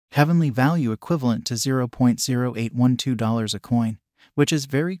heavenly value equivalent to $0.0812 a coin, which is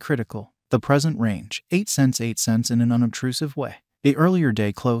very critical. The present range, 8 cents in an unobtrusive way. The earlier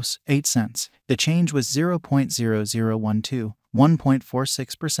day close, 8 cents. The change was 0.0012,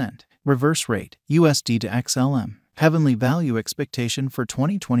 1.46%. Reverse rate, USD to XLM. Heavenly value expectation for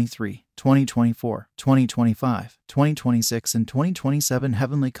 2023, 2024, 2025, 2026, and 2027.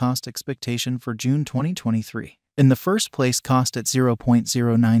 Heavenly cost expectation for June 2023. In the first place, cost at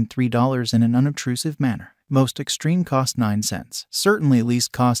 $0.093 in an unobtrusive manner. Most extreme cost 9 cents. Certainly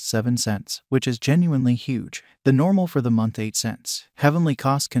least cost 7 cents, which is genuinely huge. The normal for the month 8 cents. Heavenly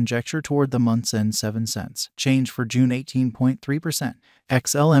cost conjecture toward the month's end 7 cents. Change for June 18.3%.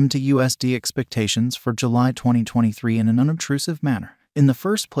 XLM to USD expectations for July 2023 in an unobtrusive manner. In the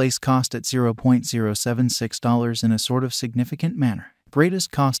first place, cost at $0.076 in a sort of significant manner.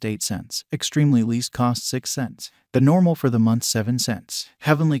 Greatest cost 8 cents. Extremely least cost 6 cents. The normal for the month 7 cents.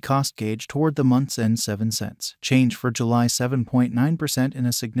 Heavenly cost gauge toward the month's end 7 cents. Change for July 7.9% in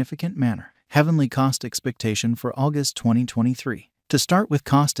a significant manner. Heavenly cost expectation for August 2023. To start with,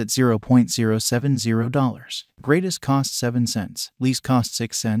 cost at $0.070. Greatest cost 7 cents. Least cost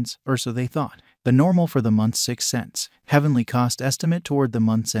 6 cents, or so they thought. The normal for the month 6 cents. Heavenly cost estimate toward the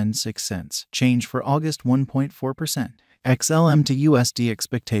month's end 6 cents. Change for August 1.4%. XLM to USD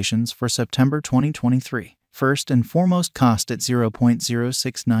expectations for September 2023. First and foremost, cost at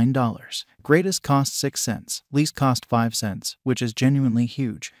 $0.069. Greatest cost 6 cents. Least cost 5 cents, which is genuinely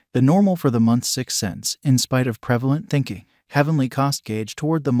huge. The normal for the month 6 cents, in spite of prevalent thinking. Heavenly cost gauge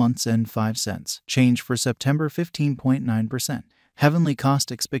toward the month's end 5 cents. Change for September 15.9%. Heavenly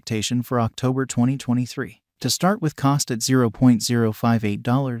cost expectation for October 2023. To start with, cost at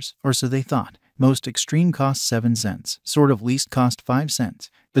 $0.058, or so they thought. Most extreme cost 7 cents. Sort of least cost 5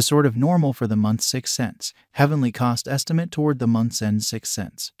 cents. The sort of normal for the month 6 cents. Heavenly cost estimate toward the month's end 6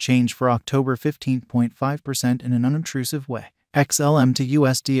 cents. Change for October 15.5% in an unobtrusive way. XLM to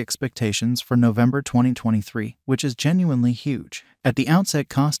USD expectations for November 2023, which is genuinely huge. At the outset,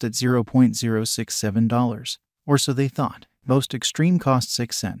 cost at $0.067, or so they thought. Most extreme cost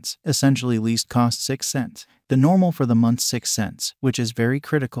 6 cents. Essentially least cost 6 cents. The normal for the month 6 cents, which is very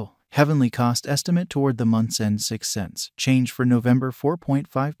critical. Heavenly cost estimate toward the month's end 6 cents. Change for November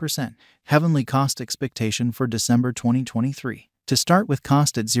 4.5%. Heavenly cost expectation for December 2023. To start with,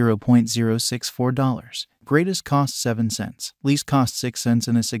 cost at $0.064. Greatest cost 7 cents. Least cost 6 cents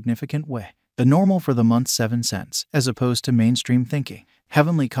in a significant way. The normal for the month 7 cents, as opposed to mainstream thinking.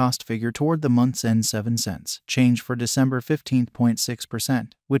 Heavenly cost figure toward the month's end 7 cents. Change for December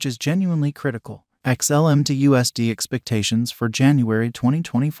 15.6%, which is genuinely critical. XLM to USD expectations for January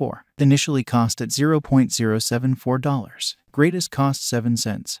 2024. Initially cost at $0.074. Greatest cost 7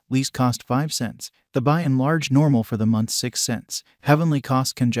 cents. Least cost 5 cents. The by and large normal for the month 6 cents. Heavenly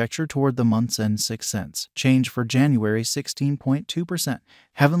cost conjecture toward the month's end 6 cents. Change for January 16.2%.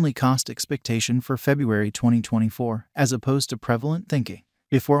 Heavenly cost expectation for February 2024, as opposed to prevalent thinking.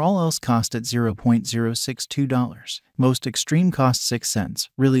 Before all else, cost at $0.062. Most extreme cost 6 cents.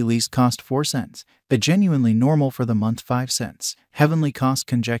 Really least cost 4 cents. The genuinely normal for the month 5 cents. Heavenly cost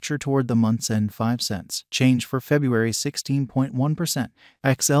conjecture toward the month's end 5 cents. Change for February 16.1%.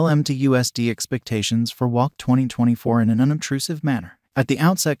 XLM to USD expectations for WALK 2024 in an unobtrusive manner. At the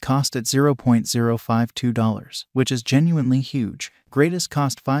outset, cost at $0.052, which is genuinely huge. Greatest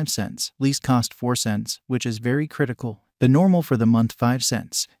cost 5 cents. Least cost 4 cents, which is very critical. The normal for the month 5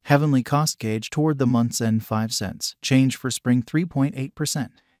 cents. Heavenly cost gauge toward the month's end 5 cents. Change for spring 3.8%.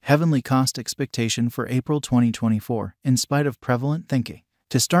 Heavenly cost expectation for April 2024, in spite of prevalent thinking.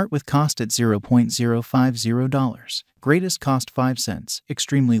 To start with, cost at $0.050. Greatest cost 5 cents.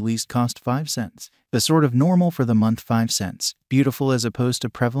 Extremely least cost 5 cents. The sort of normal for the month 5 cents. Beautiful as opposed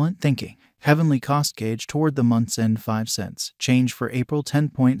to prevalent thinking. Heavenly cost gauge toward the month's end 5 cents. Change for April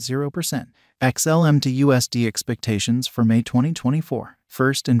 10.0%. XLM to USD expectations for May 2024.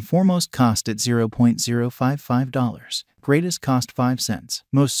 First and foremost, cost at $0.055. Greatest cost 5 cents.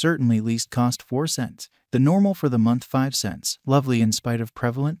 Most certainly least cost 4 cents. The normal for the month 5 cents. Lovely in spite of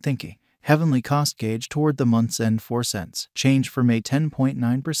prevalent thinking. Heavenly cost gauge toward the month's end 4 cents. Change for May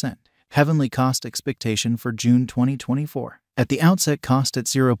 10.9%. Heavenly cost expectation for June 2024. At the outset, cost at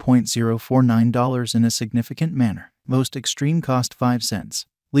 $0.049 in a significant manner. Most extreme cost 5 cents.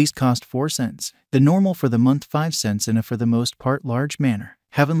 Least cost 4 cents. The normal for the month 5 cents in a for the most part large manner.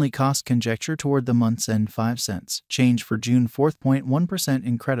 Heavenly cost conjecture toward the month's end 5 cents. Change for June 4.1%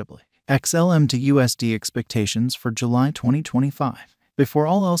 incredibly. XLM to USD expectations for July 2025. Before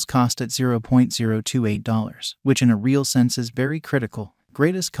all else, cost at $0.028, which in a real sense is very critical.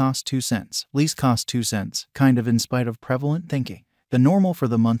 Greatest cost 2 cents. Least cost 2 cents, kind of in spite of prevalent thinking. The normal for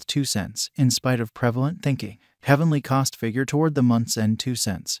the month 2 cents, in spite of prevalent thinking. Heavenly cost figure toward the month's end 2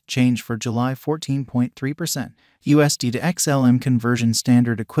 cents. Change for July 14.3%. USD to XLM conversion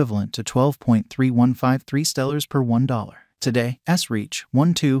standard equivalent to 12.3153 stellars per $1. Today, S reach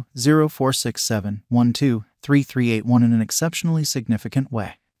 120467123381 in an exceptionally significant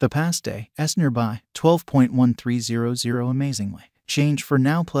way. The past day, S nearby 12.1300 amazingly. Change for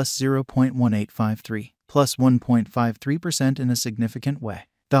now plus 0.1853, plus 1.53% in a significant way.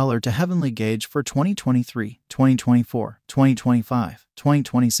 Dollar to heavenly gauge for 2023, 2024, 2025,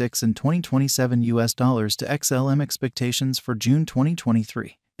 2026, and 2027 US dollars to XLM expectations for June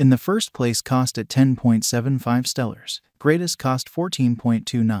 2023. In the first place, cost at 10.75 stellars, greatest cost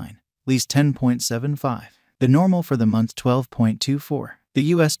 14.29, least 10.75. The normal for the month 12.24.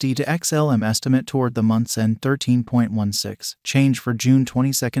 The USD to XLM estimate toward the month's end 13.16, change for June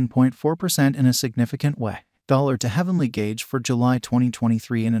 22.4% in a significant way. Dollar to heavenly gauge for July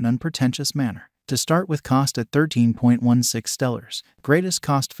 2023 in an unpretentious manner. To start with, cost at 13.16 stellars, greatest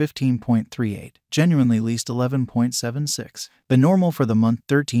cost 15.38, genuinely least 11.76. The normal for the month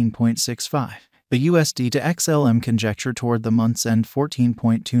 13.65. The USD to XLM conjecture toward the month's end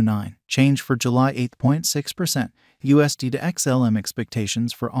 14.29, change for July 8.6%. USD to XLM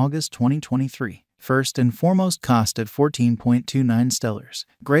expectations for August 2023. First and foremost, cost at 14.29 stellars,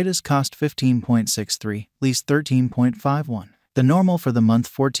 greatest cost 15.63, least 13.51. The normal for the month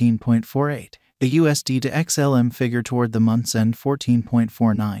 14.48. The USD to XLM figure toward the month's end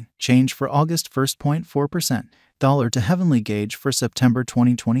 14.49, change for August 1.4%. Dollar to heavenly gauge for September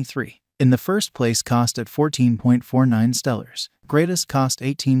 2023. In the first place, cost at 14.49 stellars, greatest cost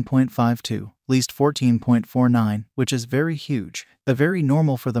 18.52, least 14.49, which is very huge. The very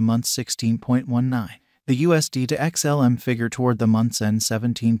normal for the month 16.19. The USD to XLM figure toward the month's end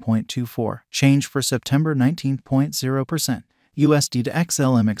 17.24, change for September 19.0%. USD to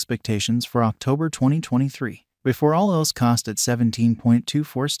XLM expectations for October 2023. Before all else, cost at 17.24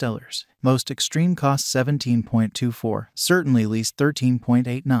 stellars, most extreme cost 17.24, certainly least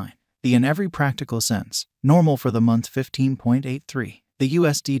 13.89. The in every practical sense, normal for the month 15.83. The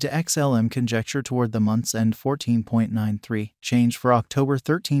USD to XLM conjecture toward the month's end 14.93, change for October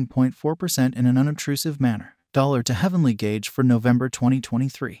 13.4% in an unobtrusive manner. Dollar to heavenly gauge for November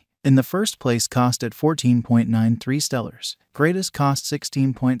 2023. In the first place, cost at 14.93 stellars, greatest cost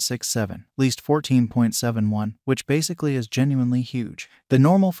 16.67, least 14.71, which basically is genuinely huge. The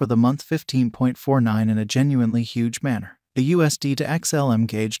normal for the month 15.49 in a genuinely huge manner. The USD to XLM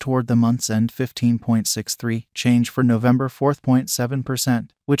gauge toward the month's end 15.63, change for November 4.7%,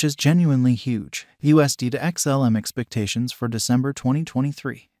 which is genuinely huge. USD to XLM expectations for December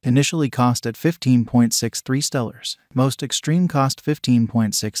 2023. Initially cost at 15.63 stellars, most extreme cost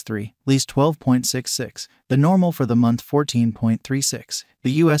 15.63, least 12.66. The normal for the month 14.36.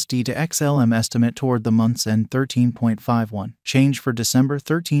 The USD to XLM estimate toward the month's end 13.51, change for December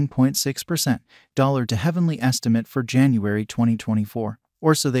 13.6%. Dollar to heavenly estimate for January 2024,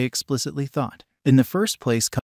 or so they explicitly thought. In the first place,